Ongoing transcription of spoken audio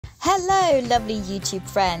Hello lovely YouTube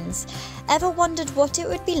friends. Ever wondered what it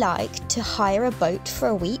would be like to hire a boat for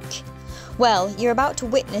a week? Well, you're about to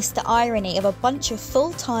witness the irony of a bunch of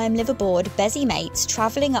full-time liveaboard busy mates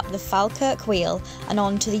travelling up the Falkirk Wheel and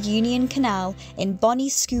onto the Union Canal in bonny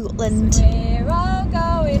Scotland. We're all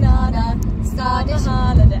going on a Scottish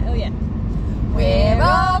holiday. Oh yeah. We're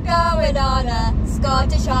all going on a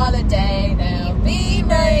Scottish holiday. There'll be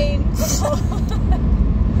rain.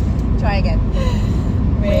 Try again.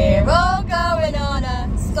 We're all going on a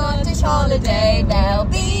Scottish holiday. There'll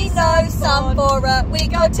be no sun for a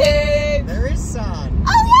week or two. There is sun.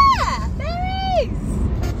 Oh yeah, there is.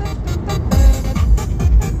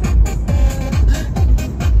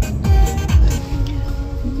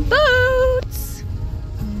 Boats!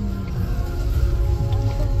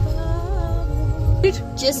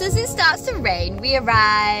 Just as it starts to rain, we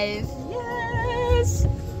arrive. Yes.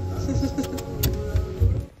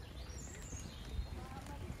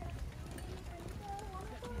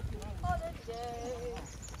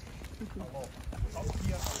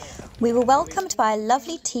 We were welcomed by a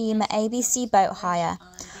lovely team at ABC Boat Hire.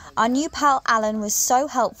 Our new pal Alan was so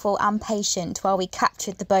helpful and patient while we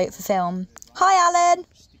captured the boat for film. Hi Alan!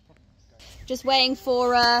 Just waiting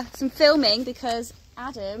for some filming because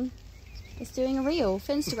Adam is doing a reel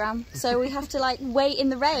for Instagram. So we have to like wait in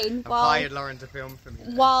the rain I've hired Lauren to film for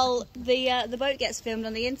me. While the boat gets filmed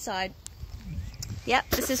on the inside. Yep,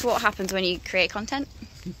 this is what happens when you create content.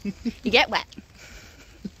 You get wet.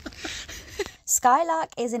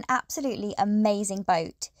 Skylark is an absolutely amazing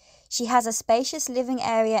boat. She has a spacious living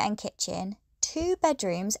area and kitchen, 2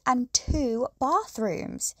 bedrooms and 2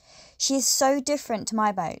 bathrooms. She is so different to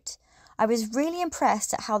my boat. I was really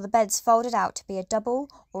impressed at how the beds folded out to be a double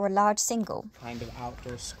or a large single. Kind of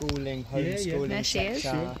outdoor schooling, homeschooling, There she is.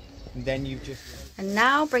 and then you just... And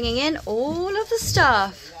now bringing in all of the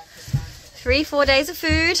stuff. 3-4 days of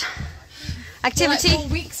food. Activity. Like 4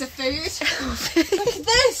 weeks of food. Look at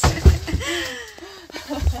this.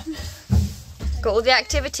 Got all the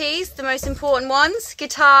activities, the most important ones,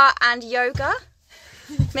 guitar and yoga.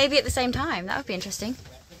 Maybe at the same time, that would be interesting.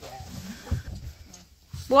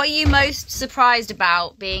 What are you most surprised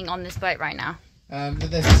about being on this boat right now?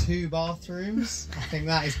 That there's 2 bathrooms. I think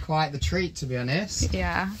that is quite the treat, to be honest.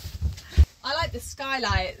 Yeah. I like the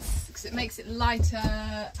skylights because it makes it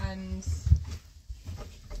lighter and...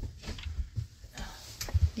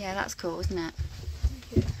 Yeah, that's cool, isn't it?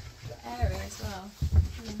 area as well.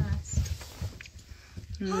 Really nice.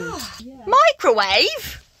 Yeah.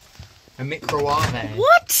 Microwave? A microwave.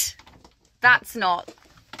 What? That's not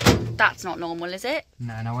normal, is it?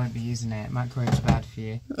 No, and I won't be using it. Microwave's bad for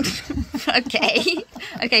you. Okay.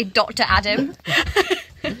 Okay, Dr. Adam.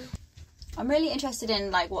 I'm really interested in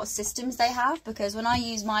like what systems they have because when I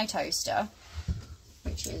use my toaster,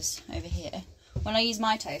 which is over here, when I use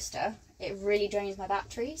my toaster, it really drains my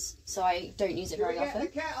batteries, so I don't use it very often.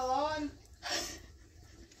 Get the kettle on.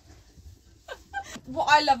 What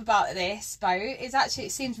I love about this boat is actually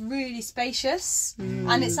it seems really spacious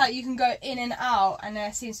and it's like you can go in and out and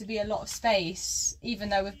there seems to be a lot of space even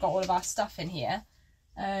though we've got all of our stuff in here.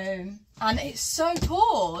 And it's so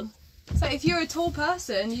tall. So if you're a tall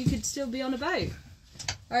person you could still be on a boat.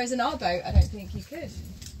 Whereas in our boat I don't think you could.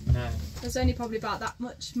 No. There's only probably about that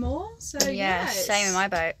much more. So Yeah, same in my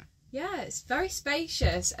boat. Yeah, it's very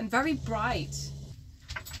spacious and very bright.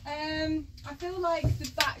 I feel like the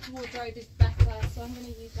back wardrobe is better, so I'm going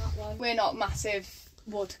to use that one. We're not massive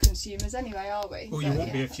water consumers anyway, are we? Well, you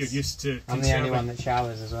won't be if you're used to... I'm the only one that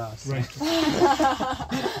showers as well. So. Right.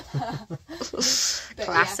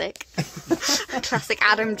 Classic. Classic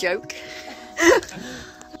Adam joke.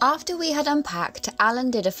 After we had unpacked,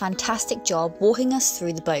 Alan did a fantastic job walking us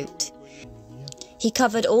through the boat. He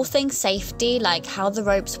covered all things safety, like how the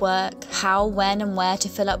ropes work, how, when and where to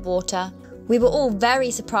fill up water. We were all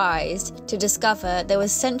very surprised to discover there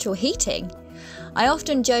was central heating. I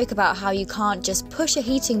often joke about how you can't just push a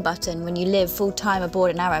heating button when you live full-time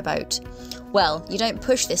aboard a narrowboat. Well, you don't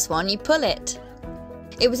push this one, you pull it.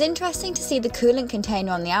 It was interesting to see the coolant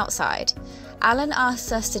container on the outside. Alan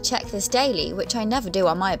asked us to check this daily, which I never do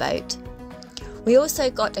on my boat. We also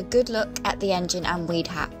got a good look at the engine and weed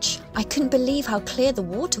hatch. I couldn't believe how clear the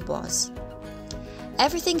water was.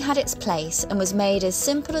 Everything had its place and was made as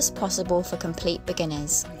simple as possible for complete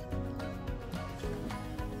beginners.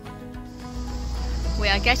 We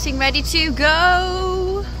are getting ready to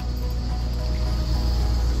go!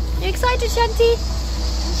 You excited, Shanti?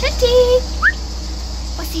 Shanti!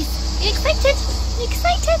 What's this? You excited? You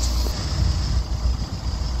excited?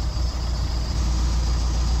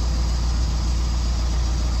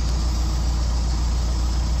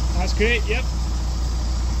 That's great, yep.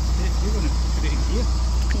 You're going to put it in gear.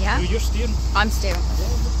 Yeah. You're steering. I'm steering.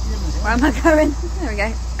 Where am I going? There we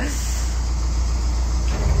go.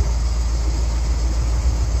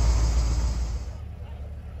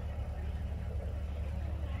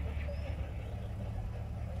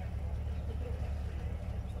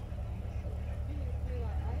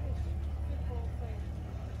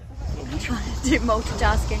 Trying to do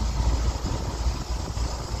multitasking.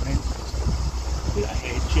 Put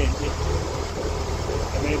ahead gently.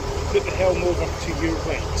 And then put the helm over to your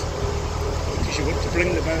right. Because you want to bring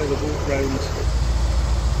the bow of the boat round.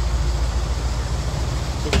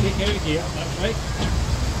 So take out of gear, that's right.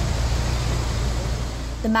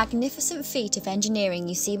 The magnificent feat of engineering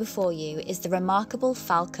you see before you is the remarkable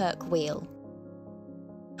Falkirk Wheel.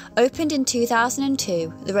 Opened in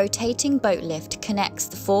 2002, the rotating boat lift connects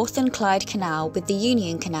the Forth and Clyde Canal with the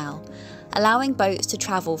Union Canal, allowing boats to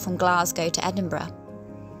travel from Glasgow to Edinburgh.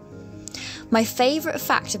 My favourite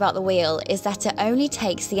fact about the wheel is that it only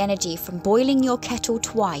takes the energy from boiling your kettle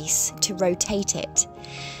twice to rotate it,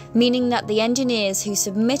 meaning that the engineers who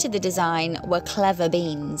submitted the design were clever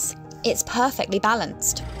beans. It's perfectly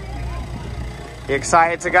balanced. You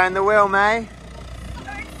excited to go in the wheel, May?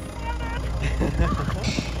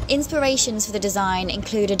 Inspirations for the design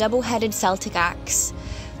include a double-headed Celtic axe,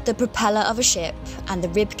 the propeller of a ship, and the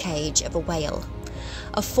rib cage of a whale.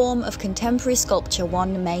 A form of contemporary sculpture,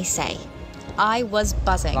 one may say. I was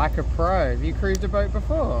buzzing. Like a pro. Have you cruised a boat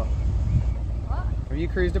before? What? Have you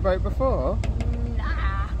cruised a boat before?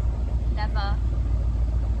 Nah, never.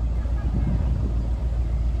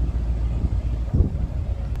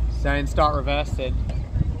 Saying start reversing.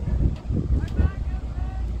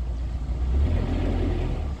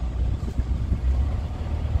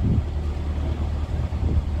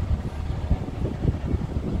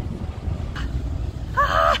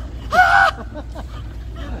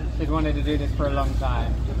 She'd wanted to do this for a long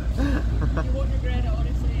time. You won't regret it,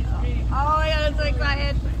 honestly. It's great. Oh my god, I'm so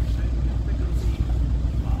excited.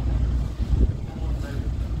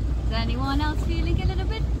 Is anyone else feeling a little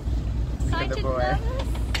bit excited, nervous?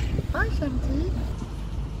 Hi, Shanti.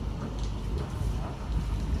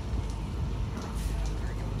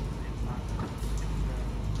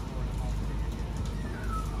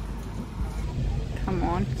 Come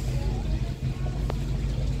on.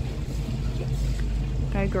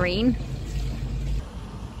 Go green.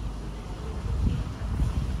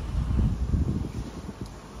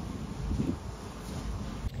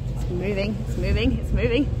 It's moving, it's moving, it's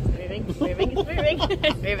moving, it's moving, it's moving, it's moving,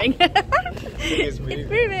 it's moving. It's moving. It's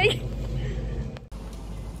moving.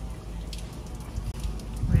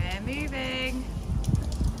 We're moving.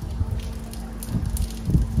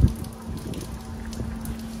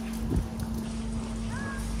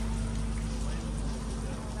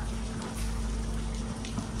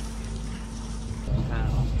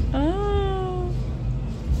 Oh.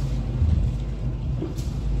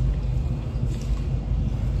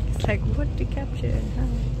 It's like what to capture and how.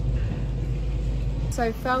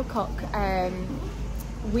 So Falkirk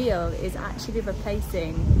Wheel is actually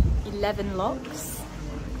replacing 11 locks,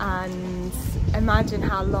 and imagine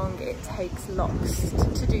how long it takes locks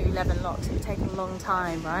to do 11 locks. It would take a long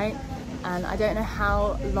time, right? And I don't know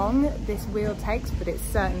how long this wheel takes, but it's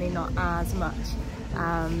certainly not as much.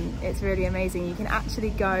 It's really amazing. You can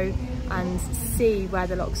actually go and see where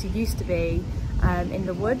the locks used to be in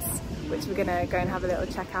the woods, which we're gonna go and have a little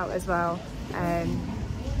check out as well.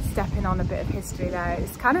 Stepping on a bit of history there.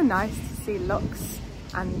 It's kind of nice to see locks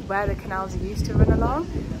and where the canals used to run along.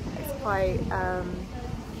 It's quite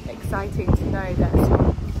exciting to know that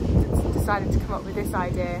someone decided to come up with this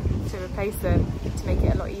idea to replace them, to make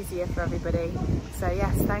it a lot easier for everybody. So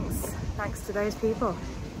yes, thanks to those people.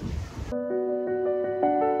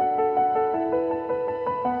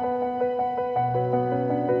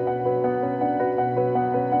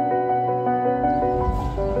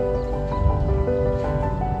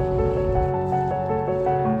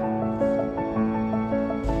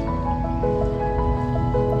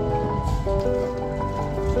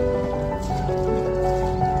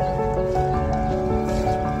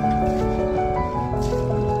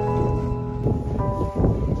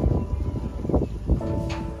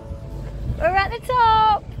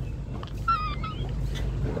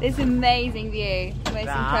 This amazing view, the most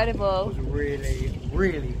incredible. Was really,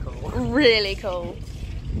 really cool. Really cool.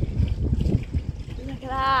 Look at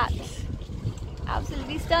that.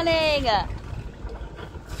 Absolutely stunning.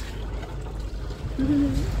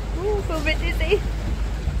 Ooh, feel a bit dizzy.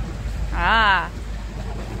 Ah.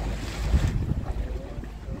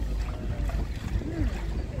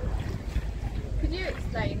 Can you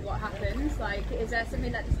explain what happens? Like, is there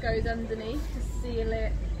something that just goes underneath to seal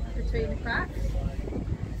it between the cracks?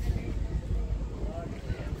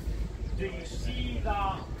 do you see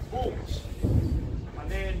that bolts? And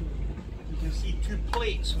then you can see two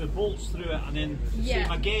plates with bolts through it, and then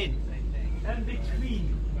same again. In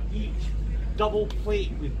between each double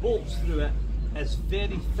plate with bolts through it is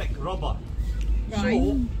very thick rubber. Right.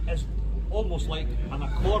 So it's almost like an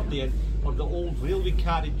accordion of the old railway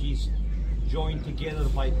carriages joined together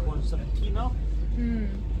by concertina.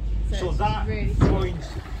 So that really joins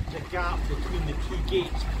the gap between the two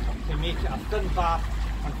gates to make it a thin bath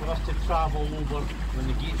and for us to travel over when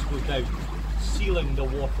the gates go down, sealing the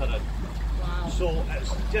water in. Wow. So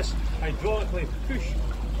it's just hydraulically push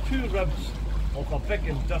two ribs of a big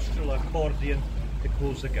industrial accordion to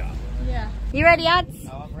close the gap. Yeah. You ready, Ads?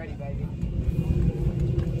 Oh, I'm ready, baby.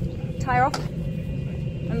 Tie her off.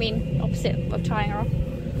 I mean, opposite of tying her off.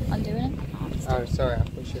 Undoing it. Oh, sorry, I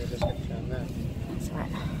thought you were just going to turn there. That's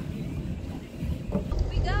alright.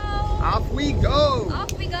 We go. Off we go!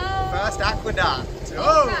 Off we go. First aqueduct.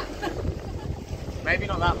 Oh! Maybe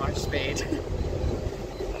not that much speed.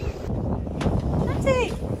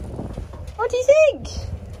 Shanti, what do you think?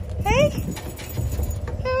 Hey?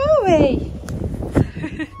 Where are we?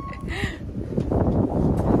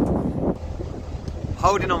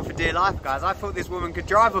 Holding on for dear life, guys. I thought this woman could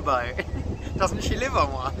drive a boat. Doesn't she live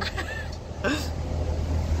on one? I'm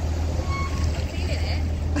feeling it.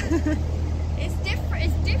 It's different.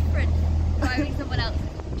 It's different driving someone else,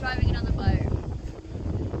 driving another boat.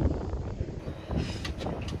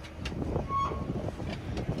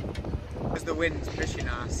 Because the wind's pushing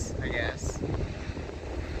us, I guess.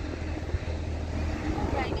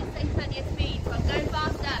 Yeah, you can stay plenty of speed, so I'm going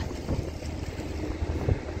faster.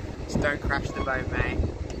 Just don't crash the boat, mate.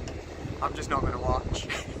 I'm just not going to watch.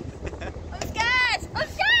 I'm scared. I'm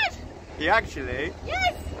scared. You actually?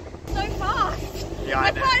 Yes. So fast. Yeah,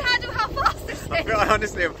 I know. can't handle how fast this is.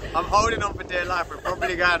 Honestly, I'm holding on for dear life. We're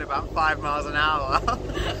probably going about 5 miles an hour.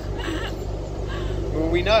 Well,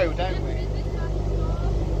 we know, don't we?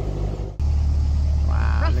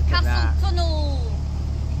 Wow, look at that. Tunnel.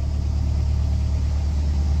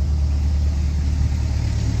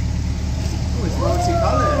 Oh, it's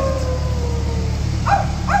multicoloured.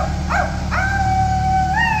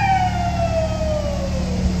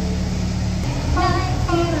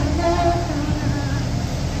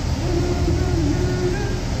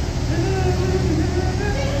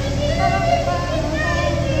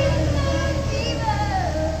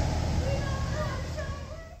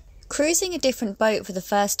 Cruising a different boat for the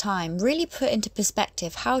first time really put into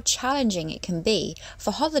perspective how challenging it can be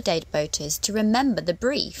for holiday boaters to remember the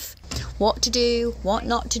brief. What to do, what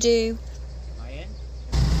not to do.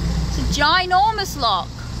 It's a ginormous lock.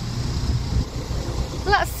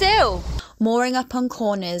 Look at that sill. Mooring up on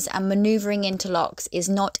corners and manoeuvring into locks is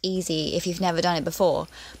not easy if you've never done it before,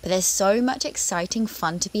 but there's so much exciting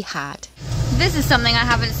fun to be had. This is something I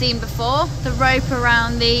haven't seen before, the rope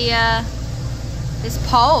around the this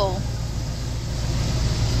pole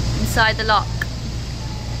inside the lock.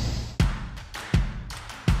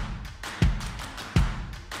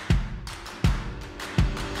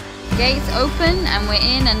 Gates open and we're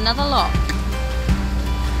in another lock.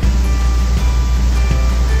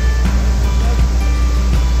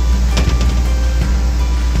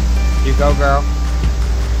 You go, girl.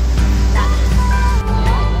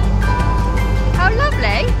 How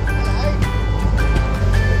lovely!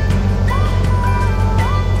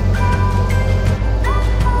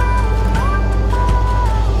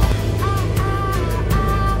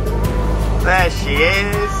 There she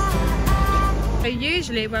is. So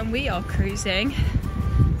usually when we are cruising,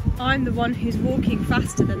 I'm the one who's walking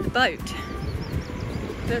faster than the boat.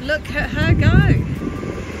 But look at her go.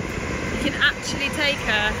 You can actually take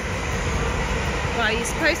her, well, you're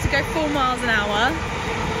supposed to go 4 miles an hour.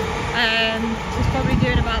 She's probably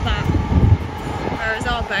doing about that. Whereas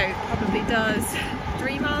our boat probably does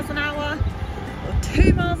 3 miles an hour or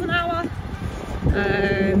 2 miles an hour.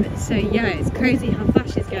 So yeah, it's crazy how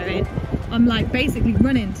fast she's going. I'm like basically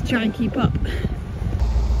running to try and keep up.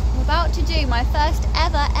 I'm about to do my first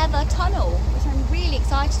ever tunnel, which I'm really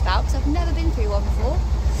excited about because I've never been through one before.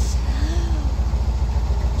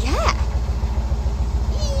 Yeah!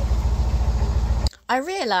 I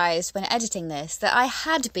realised when editing this that I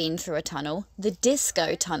had been through a tunnel, the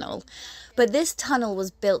Disco Tunnel. But this tunnel was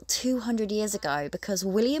built 200 years ago because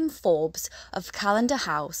William Forbes of Callender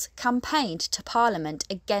House campaigned to Parliament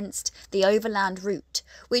against the overland route,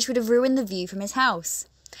 which would have ruined the view from his house.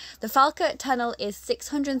 The Falkirk Tunnel is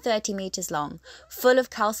 630 metres long, full of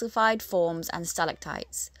calcified forms and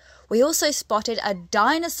stalactites. We also spotted a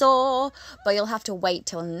dinosaur, but you'll have to wait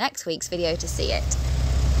till next week's video to see it.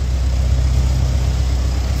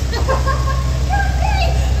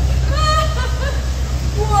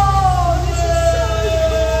 Whoa!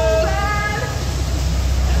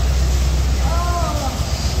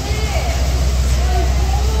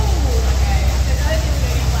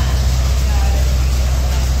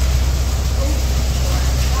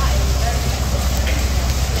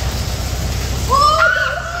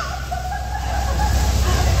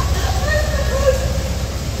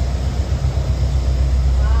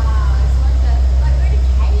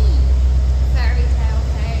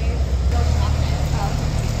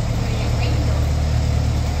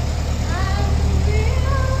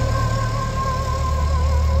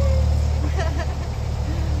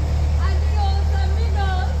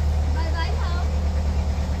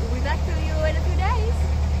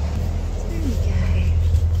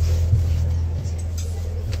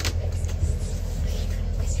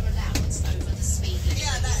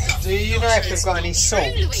 know if they've got any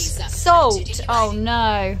salt? Salt? Oh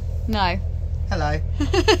no. No. Hello.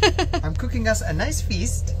 I'm cooking us a nice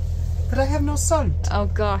feast, but I have no salt. Oh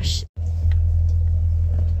gosh.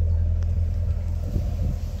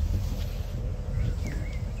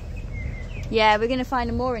 Yeah, we're going to find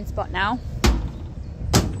a mooring spot now.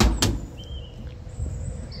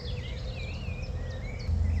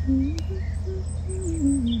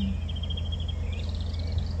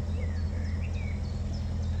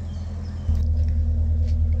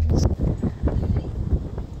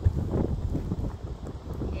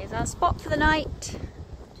 Here's our spot for the night.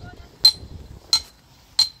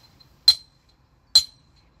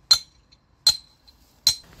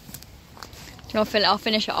 Do you want to fill it? I'll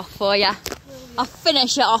finish it off for you. I'll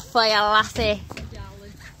finish it off for you, lassie.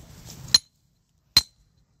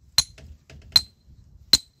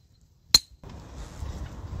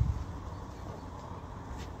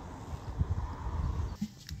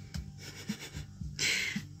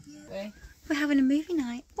 We're having a movie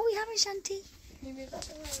night. What are we having, Shanti?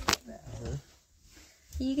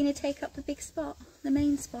 Are you going to take up the big spot? The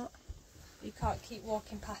main spot? You can't keep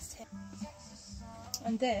walking past him.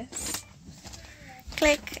 And this.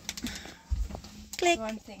 Click. Click. So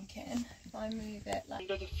I'm thinking, if I move it like...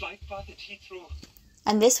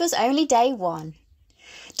 And this was only day 1.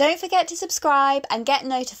 Don't forget to subscribe and get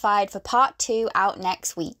notified for part 2 out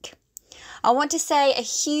next week. I want to say a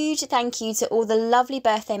huge thank you to all the lovely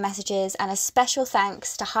birthday messages and a special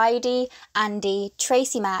thanks to Heidi, Andy,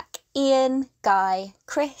 Tracy Mack, Ian, Guy,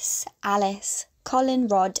 Chris, Alice, Colin,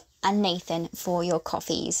 Rod and Nathan for your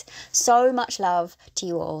coffees. So much love to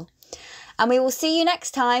you all. And we will see you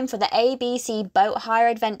next time for the ABC Boat Hire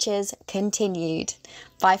Adventures continued.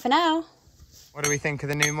 Bye for now. What do we think of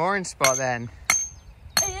the new mooring spot then?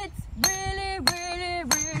 It's really, really,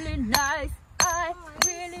 really nice. I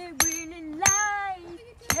really, really like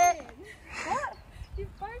it. What? You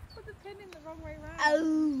both put the pin in the wrong way round.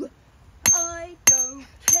 Oh, I don't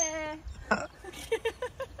care.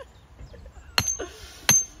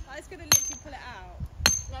 That's going to literally pull it out.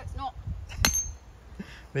 No, it's not.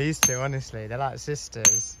 These two, honestly, they're like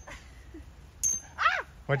sisters.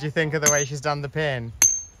 What do you think of the way she's done the pin?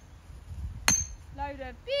 Load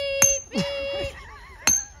of beep, beep.